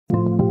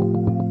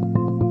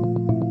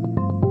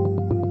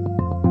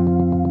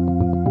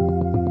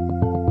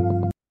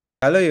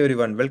Hello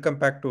everyone, welcome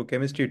back to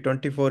Chemistry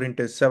 24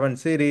 into 7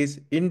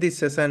 series. In this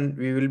session,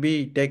 we will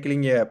be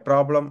tackling a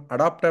problem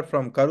adapted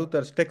from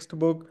Karuthar's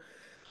textbook.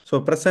 So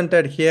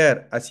presented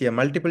here as a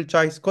multiple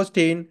choice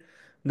question.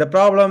 The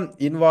problem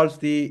involves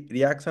the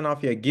reaction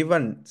of a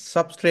given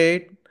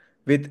substrate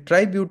with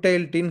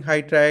tributyl tin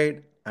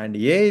hydride and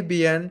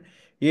ABN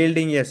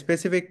yielding a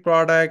specific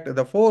product.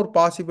 The four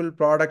possible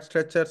product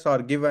structures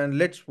are given.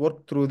 Let's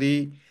work through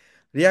the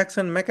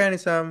reaction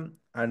mechanism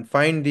and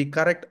find the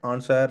correct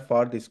answer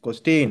for this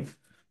question.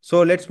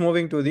 So let's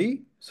moving to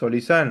the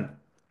solution.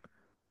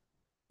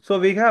 So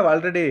we have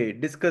already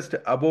discussed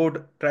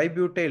about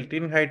tributyl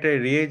tin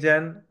hydride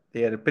reagent,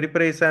 their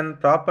preparation,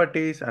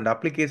 properties and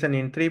application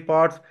in three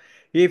parts.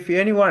 If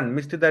anyone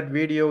missed that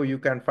video, you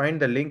can find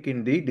the link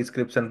in the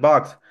description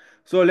box.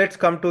 So let's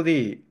come to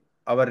the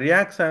our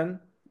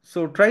reaction.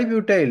 So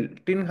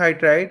tributyl tin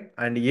hydride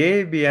and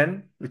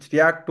ABN which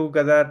react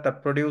together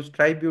that produce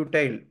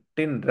tributyl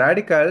tin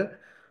radical.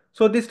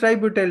 So this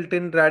tributyl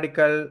tin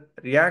radical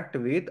react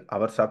with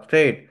our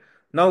substrate.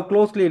 Now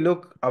closely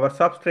look our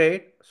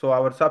substrate. So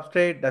our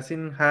substrate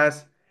doesn't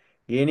has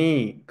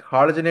any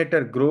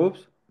halogenated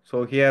groups.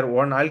 So here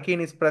one alkene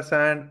is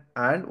present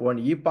and one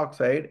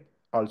epoxide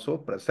also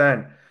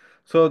present.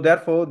 So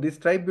therefore this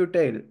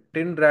tributyl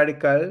tin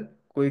radical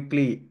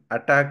quickly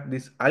attack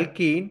this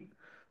alkene.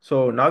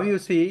 So now you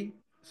see,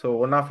 so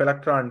one of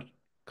electron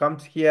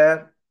comes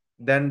here,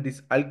 then this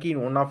alkene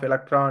one of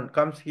electron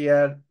comes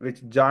here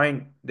which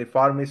join the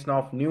formation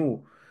of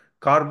new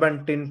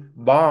carbon tin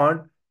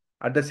bond.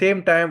 At the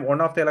same time, one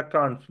of the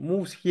electrons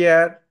moves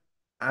here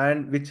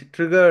and which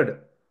triggered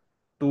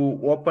to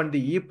open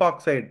the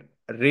epoxide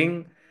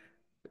ring,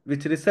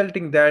 which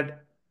resulting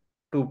that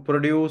to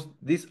produce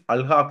this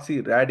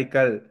alkoxy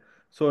radical.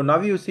 So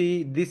now you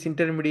see this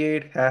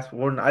intermediate has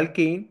one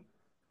alkene.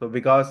 So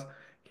because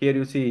here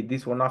you see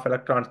this one of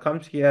electrons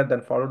comes here,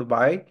 then followed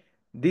by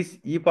this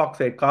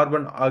epoxide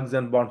carbon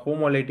oxygen bond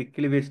homolytic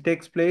cleavage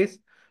takes place.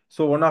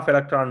 So one of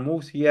electron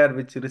moves here,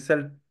 which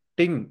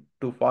resulting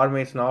to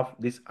formation of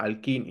this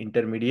alkene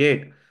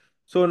intermediate.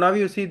 So now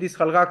you see this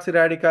alkoxy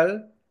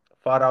radical.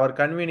 For our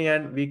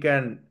convenience, we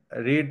can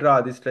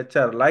redraw this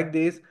structure like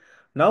this.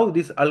 Now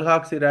this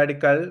alkoxy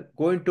radical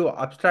going to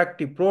abstract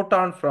the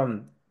proton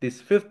from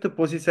this fifth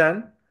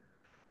position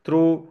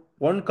through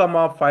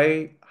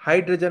 1,5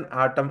 hydrogen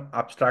atom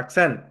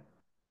abstraction.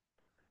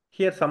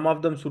 Here some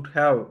of them should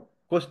have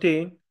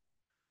question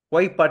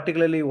why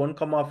particularly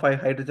 1,5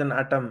 hydrogen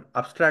atom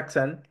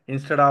abstraction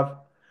instead of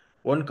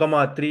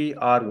 1,3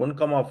 or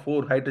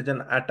 1,4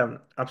 hydrogen atom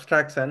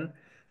abstraction,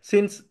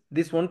 since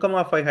this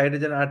 1,5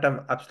 hydrogen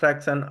atom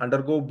abstraction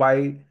undergo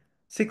by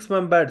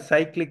six-membered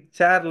cyclic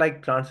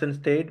chair-like transition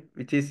state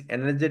which is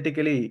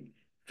energetically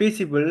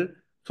feasible.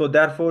 So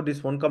therefore this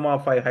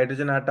 1,5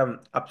 hydrogen atom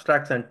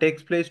abstraction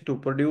takes place to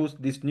produce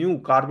this new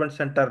carbon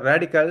center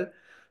radical.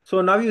 So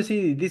now you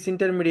see this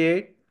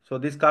intermediate, so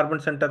this carbon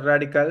center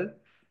radical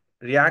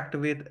react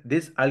with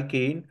this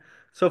alkene.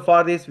 So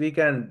for this we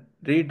can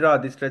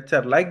redraw the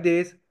structure like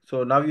this.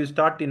 So now you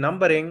start the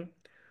numbering.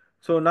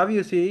 So now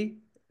you see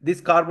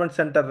this carbon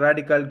center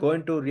radical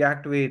going to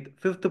react with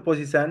fifth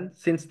position,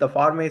 since the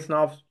formation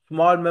of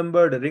small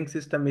membered ring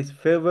system is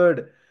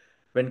favored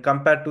when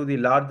compared to the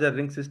larger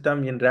ring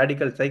system in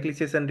radical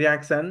cyclization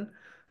reaction.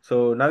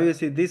 So now you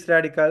see this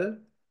radical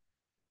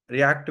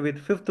react with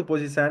fifth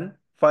position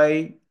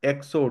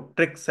 5-exo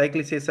trick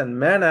cyclization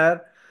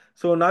manner.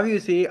 So now you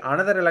see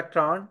another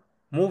electron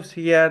moves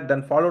here,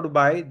 then followed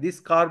by this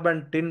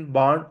carbon tin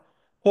bond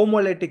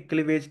homolytic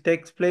cleavage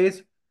takes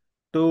place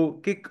to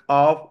kick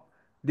off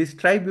this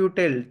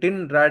tributyl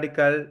tin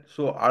radical.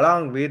 So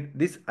along with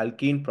this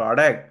alkene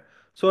product.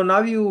 So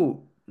now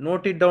you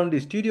note it down the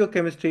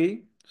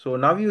stereochemistry. So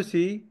now you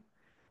see,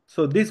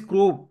 so this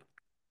group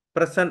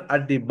present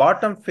at the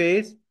bottom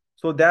phase.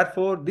 So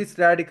therefore, this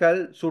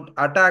radical should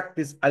attack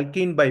this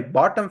alkene by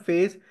bottom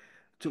phase,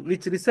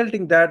 which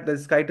resulting that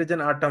this hydrogen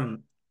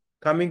atom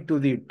coming to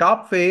the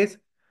top phase.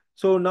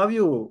 So now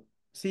you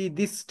see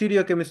this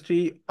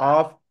stereochemistry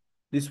of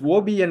this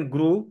OBN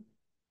group.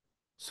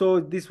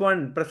 So this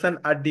one present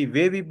at the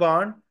wavy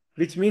bond,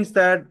 which means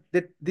that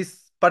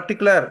this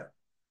particular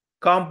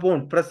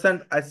compound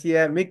present as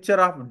a mixture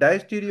of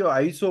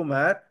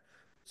distereoisomer.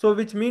 So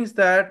which means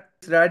that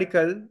this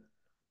radical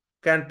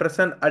can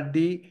present at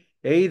the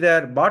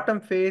either bottom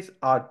phase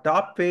or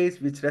top phase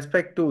with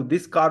respect to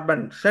this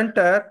carbon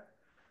center,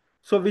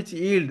 so which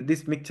yield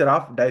this mixture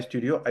of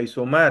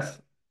distereoisomers.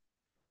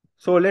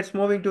 So let's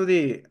move into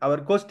the our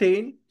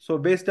question. So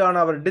based on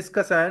our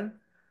discussion,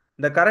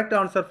 the correct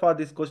answer for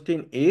this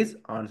question is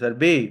answer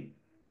B.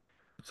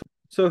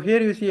 So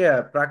here you see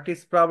a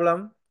practice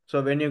problem.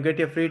 So when you get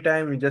a free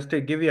time, you just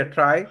give it a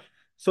try.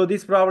 So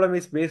this problem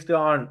is based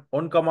on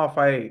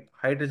 1,5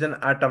 hydrogen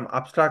atom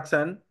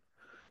abstraction.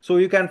 So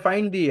you can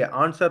find the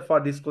answer for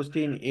this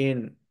question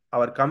in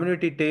our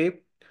community tab.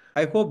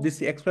 I hope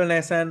this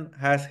explanation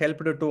has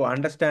helped to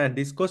understand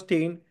this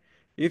question.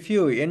 If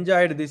you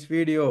enjoyed this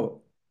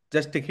video,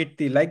 just hit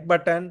the like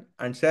button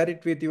and share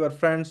it with your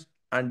friends,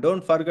 and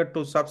don't forget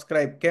to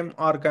subscribe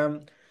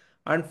ChemOrgChem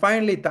And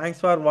finally, thanks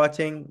for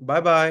watching.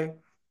 Bye bye.